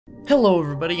Hello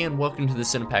everybody and welcome to the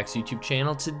Cinepacks YouTube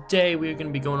channel. Today we are going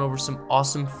to be going over some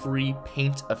awesome free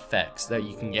paint effects that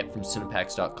you can get from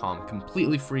Cinepacks.com.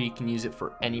 Completely free, you can use it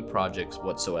for any projects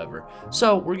whatsoever.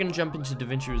 So we're going to jump into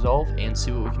Davinci Resolve and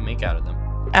see what we can make out of them.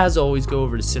 As always, go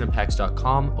over to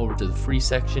Cinepacks.com, over to the free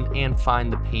section, and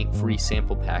find the paint free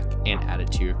sample pack and add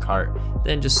it to your cart.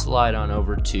 Then just slide on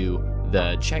over to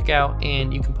the checkout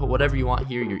and you can put whatever you want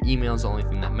here. Your email is the only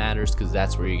thing that matters because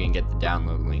that's where you're going to get the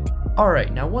download link.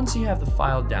 Alright, now once you have the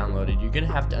file downloaded, you're going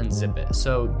to have to unzip it.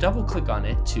 So double click on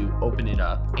it to open it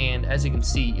up, and as you can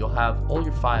see, you'll have all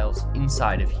your files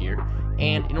inside of here.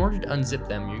 And in order to unzip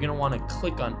them, you're going to want to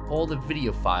click on all the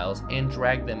video files and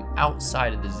drag them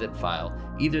outside of the zip file.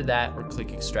 Either that or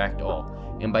click extract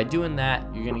all. And by doing that,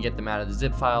 you're going to get them out of the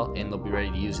zip file and they'll be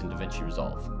ready to use in Davinci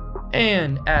Resolve.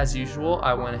 And as usual,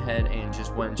 I went ahead and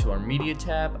just went into our media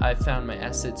tab. I found my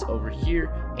assets over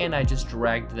here and I just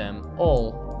dragged them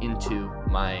all into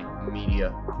my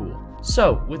media pool.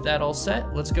 So with that all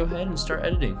set, let's go ahead and start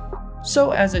editing.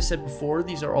 So as I said before,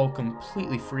 these are all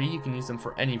completely free. You can use them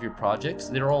for any of your projects.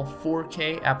 They're all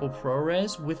 4K Apple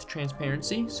ProRes with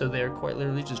transparency, so they're quite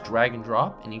literally just drag and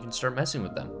drop and you can start messing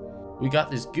with them. We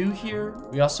got this goo here.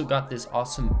 We also got this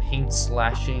awesome paint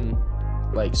slashing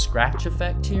like scratch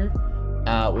effect here.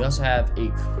 We also have a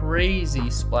crazy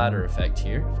splatter effect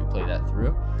here if we play that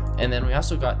through, and then we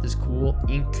also got this cool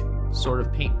ink sort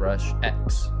of paintbrush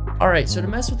X. Alright, so to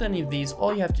mess with any of these,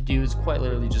 all you have to do is quite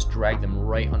literally just drag them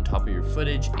right on top of your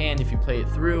footage, and if you play it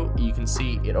through, you can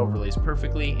see it overlays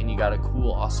perfectly and you got a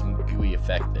cool awesome gooey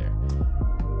effect there.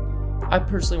 I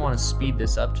personally want to speed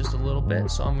this up just a little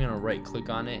bit, so I'm going to right click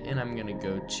on it and I'm going to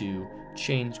go to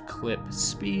change clip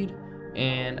speed.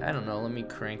 And I don't know, let me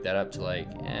crank that up to like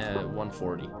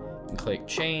 140 and click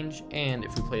change, and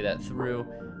if we play that through,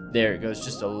 there it goes,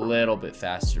 just a little bit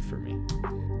faster for me.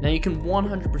 Now you can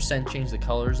 100% change the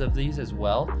colors of these as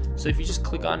well, so if you just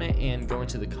click on it and go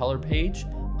into the color page,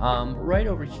 right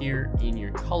over here in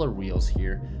your color wheels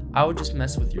here, I would just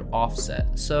mess with your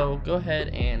offset. So go ahead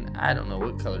and, I don't know,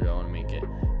 what color do I want to make it?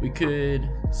 We could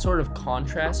sort of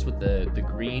contrast with the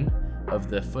green of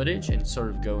the footage and sort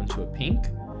of go into a pink.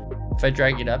 If I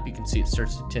drag it up, you can see it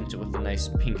starts to tint it with a nice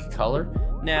pink color.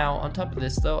 Now, on top of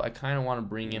this though, I kind of want to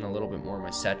bring in a little bit more of my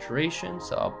saturation,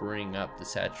 so I'll bring up the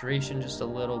saturation just a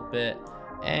little bit,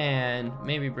 and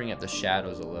maybe bring up the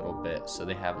shadows a little bit so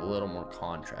they have a little more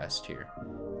contrast here.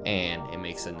 And it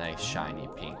makes a nice shiny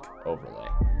pink overlay.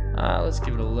 Let's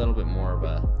give it a little bit more of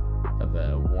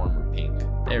a warmer pink.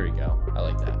 There we go, I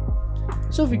like that.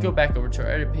 So if we go back over to our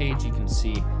edit page, you can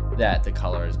see that the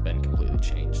color has been completely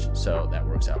changed, so that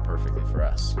works out perfectly for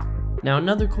us. Now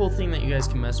another cool thing that you guys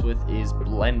can mess with is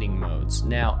blending modes.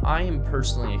 Now I am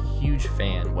personally a huge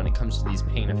fan when it comes to these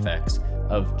paint effects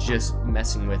of just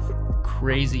messing with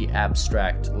crazy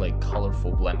abstract like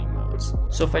colorful blending modes.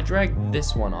 So if I drag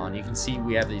this one on, you can see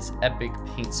we have these epic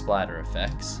paint splatter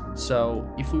effects. So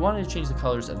if we wanted to change the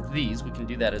colors of these, we can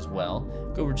do that as well.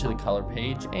 Go over to the color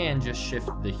page and just shift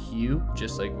the hue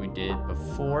just like we did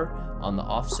before on the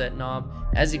offset knob.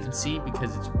 As you can see,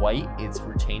 because it's white, it's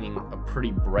retaining a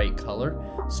pretty bright color.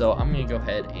 So I'm going to go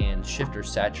ahead and shift our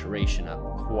saturation up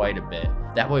quite a bit.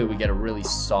 That way we get a really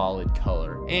solid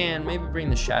color, and maybe bring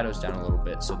the shadows down a little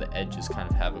bit so the edges kind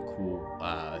of have a cool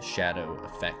shadow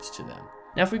effect to them.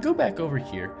 Now if we go back over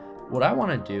here, what I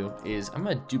want to do is I'm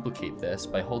going to duplicate this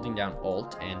by holding down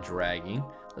Alt and dragging.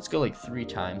 Let's go like 3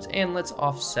 times, and let's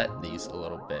offset these a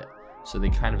little bit so they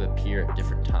kind of appear at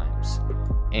different times.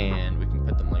 And we can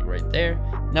put them like right there.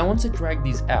 Now once I drag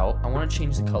these out, I want to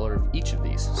change the color of each of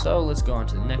these. So let's go on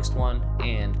to the next one,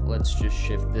 and let's just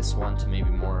shift this one to maybe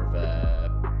more of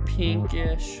a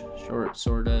pinkish,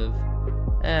 sort of,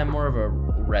 more of a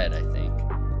red, I think.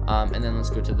 And then let's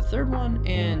go to the third one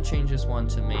and change this one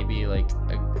to maybe like,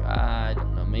 I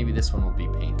don't know, maybe this one will be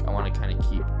pink. I want to kind of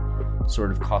keep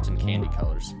sort of cotton candy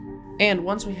colors. And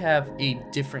once we have a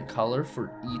different color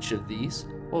for each of these,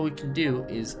 what we can do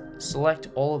is select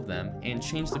all of them and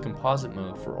change the composite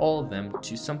mode for all of them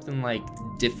to something like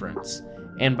difference.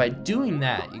 And by doing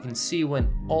that, you can see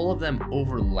when all of them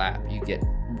overlap, you get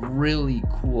really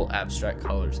cool abstract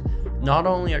colors. Not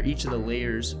only are each of the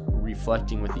layers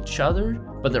reflecting with each other,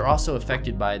 but they're also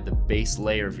affected by the base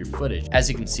layer of your footage. As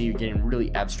you can see, you're getting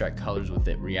really abstract colors with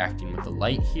it reacting with the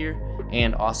light here,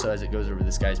 and also as it goes over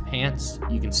this guy's pants,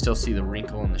 you can still see the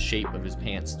wrinkle and the shape of his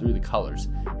pants through the colors.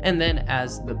 And then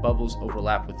as the bubbles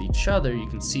overlap with each other, you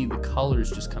can see the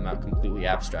colors just come out completely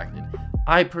abstracted.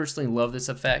 I personally love this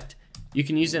effect. You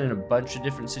can use it in a bunch of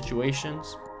different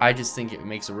situations. I just think it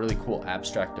makes a really cool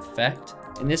abstract effect,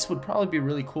 and this would probably be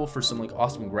really cool for some like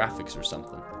awesome graphics or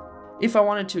something. If I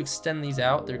wanted to extend these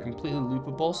out, they're completely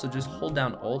loopable, so just hold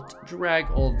down Alt,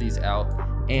 drag all of these out,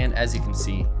 and as you can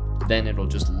see, then it'll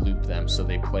just loop them so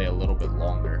they play a little bit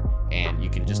longer, and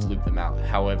you can just loop them out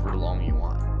however long you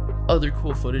want. Other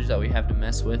cool footage that we have to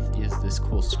mess with is this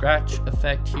cool scratch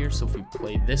effect here. So if we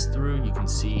play this through, you can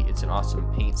see it's an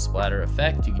awesome paint splatter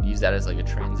effect. You could use that as like a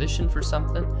transition for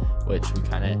something, which we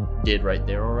kind of did right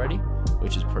there already,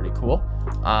 which is pretty cool.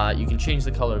 You can change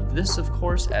the color of this, of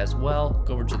course, as well.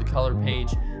 Go over to the color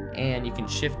page, and you can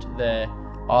shift the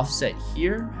offset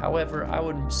here. However, I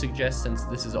would suggest, since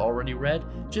this is already red,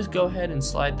 just go ahead and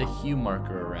slide the hue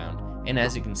marker around. And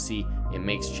as you can see, it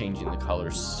makes changing the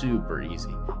color super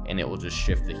easy, and it will just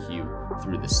shift the hue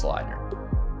through the slider.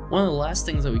 One of the last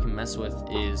things that we can mess with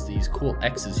is these cool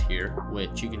X's here,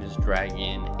 which you can just drag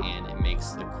in, and it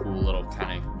makes the cool little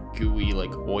kind of gooey,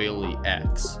 like oily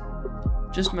X.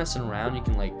 Just messing around, you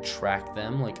can like track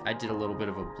them. Like I did a little bit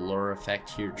of a blur effect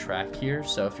here, track here.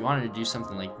 So if you wanted to do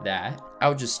something like that, I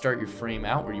would just start your frame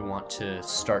out where you want to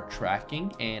start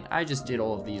tracking. And I just did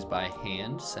all of these by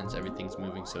hand since everything's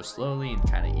moving so slowly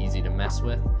and kind of easy to mess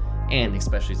with. And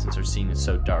especially since our scene is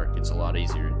so dark, it's a lot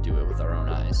easier to do it with our own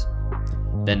eyes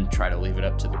than try to leave it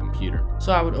up to the computer.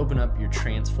 So I would open up your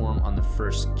transform on the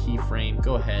first keyframe,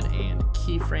 go ahead and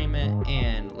keyframe it,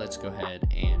 and let's go ahead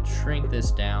and shrink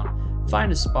this down.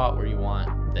 Find a spot where you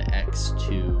want the X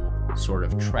to sort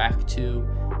of track to.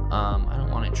 I don't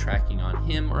want it tracking on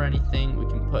him or anything. We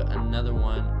can put another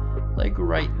one like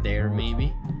right there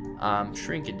maybe.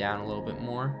 Shrink it down a little bit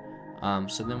more.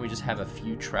 So then we just have a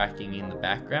few tracking in the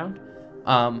background.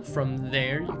 From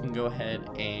there, you can go ahead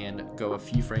and go a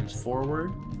few frames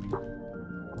forward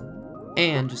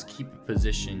and just keep it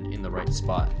positioned in the right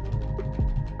spot.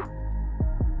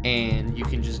 And you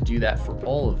can just do that for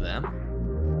all of them.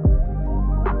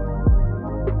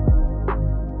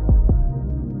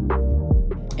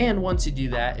 And once you do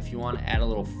that, if you want to add a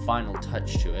little final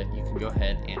touch to it, you can go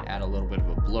ahead and add a little bit of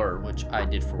a blur, which I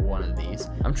did for one of these.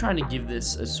 I'm trying to give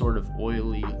this a sort of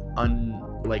oily,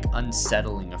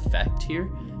 unsettling effect here,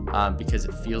 because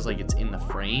it feels like it's in the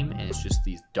frame and it's just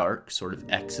these dark sort of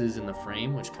X's in the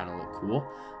frame, which kind of look cool.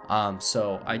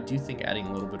 So I do think adding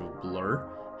a little bit of blur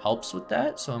helps with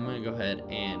that. So I'm going to go ahead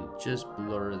and just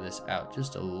blur this out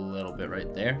just a little bit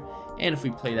right there. And if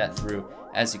we play that through,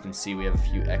 as you can see, we have a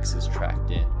few X's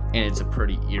tracked in, and it's a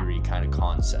pretty eerie kind of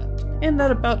concept. And that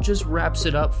about just wraps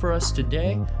it up for us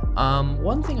today.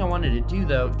 One thing I wanted to do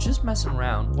though, just messing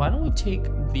around, why don't we take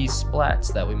these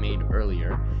splats that we made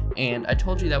earlier, and I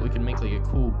told you that we could make like a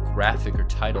cool graphic or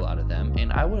title out of them,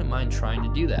 and I wouldn't mind trying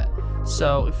to do that.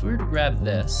 So if we were to grab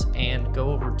this and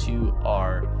go over to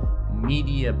our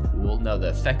media pool, no, the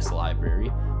effects library,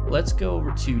 let's go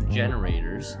over to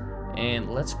generators,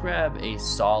 and let's grab a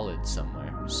solid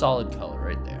somewhere, solid color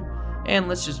right there, and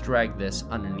let's just drag this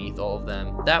underneath all of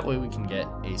them. That way we can get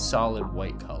a solid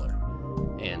white color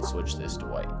and switch this to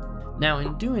white. Now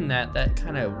in doing that, that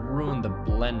kind of ruined the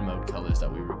blend mode colors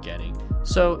that we were getting.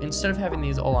 So instead of having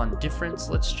these all on difference,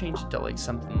 let's change it to like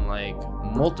something like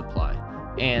multiply,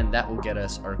 and that will get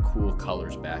us our cool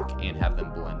colors back and have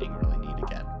them blending really neat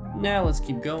again. Now let's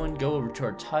keep going, go over to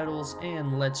our titles,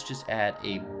 and let's just add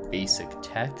a basic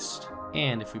text.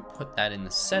 And if we put that in the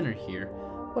center here,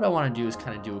 what I want to do is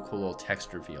kind of do a cool little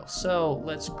text reveal. So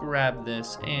let's grab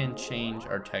this and change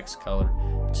our text color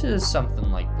to something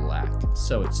like black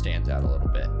so it stands out a little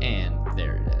bit, and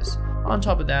there it is. On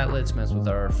top of that, let's mess with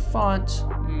our font,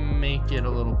 make it a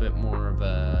little bit more of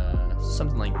a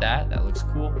something like that. That looks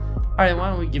cool. Alright, why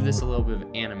don't we give this a little bit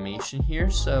of animation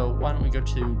here. So why don't we go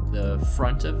to the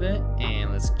front of it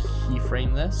and let's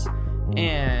keyframe this,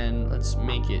 and let's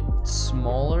make it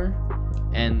smaller,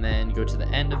 and then go to the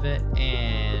end of it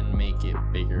and make it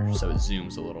bigger so it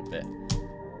zooms a little bit.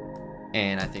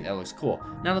 And I think that looks cool.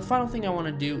 Now the final thing I want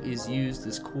to do is use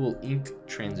this cool ink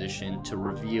transition to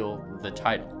reveal the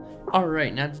title.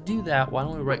 Alright, now to do that, why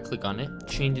don't we right click on it,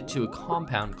 change it to a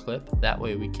compound clip, that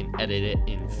way we can edit it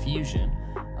in Fusion,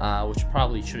 which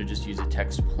probably should have just used a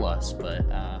text plus, but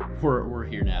we're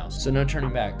here now, so no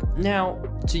turning back. Now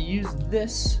to use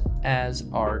this as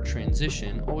our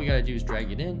transition, all we gotta do is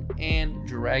drag it in and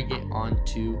drag it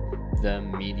onto the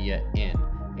media in.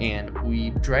 And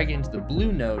we drag it into the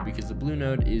blue node because the blue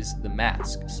node is the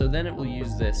mask. So then it will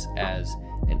use this as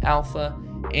an alpha,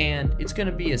 and it's going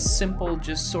to be a simple,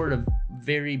 just sort of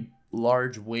very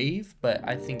large wave, but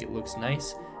I think it looks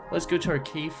nice. Let's go to our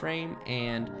keyframe,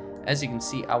 and as you can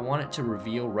see, I want it to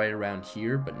reveal right around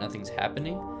here, but nothing's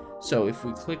happening. So if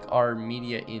we click our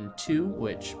media in 2,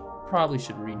 which probably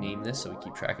should rename this so we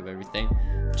keep track of everything,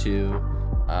 to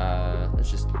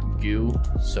let's just goo,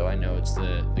 so I know it's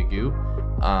the goo.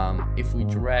 If we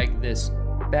drag this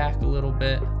back a little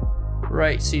bit,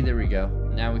 right, see, there we go.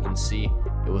 Now we can see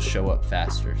it will show up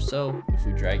faster. So if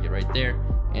we drag it right there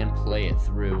and play it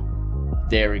through,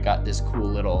 there we got this cool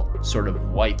little sort of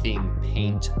wiping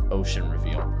paint ocean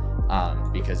reveal,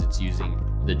 because it's using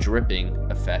the dripping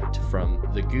effect from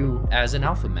the goo as an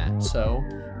alpha matte. So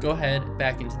go ahead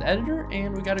back into the editor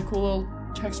and we got a cool little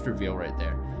text reveal right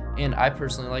there. And I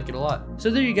personally like it a lot.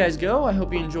 So there you guys go. I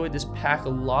hope you enjoyed this pack a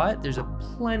lot. There's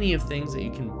plenty of things that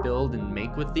you can build and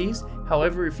make with these.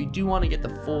 However, if you do want to get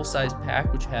the full-size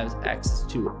pack, which has access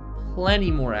to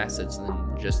plenty more assets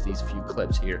than just these few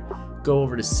clips here, go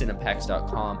over to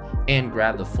cinepacks.com and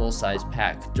grab the full-size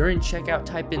pack. During checkout,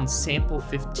 type in sample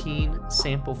 15,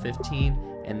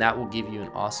 and that will give you an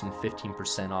awesome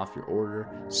 15% off your order.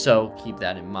 So keep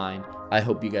that in mind. I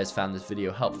hope you guys found this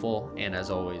video helpful, and as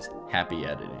always, happy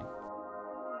editing.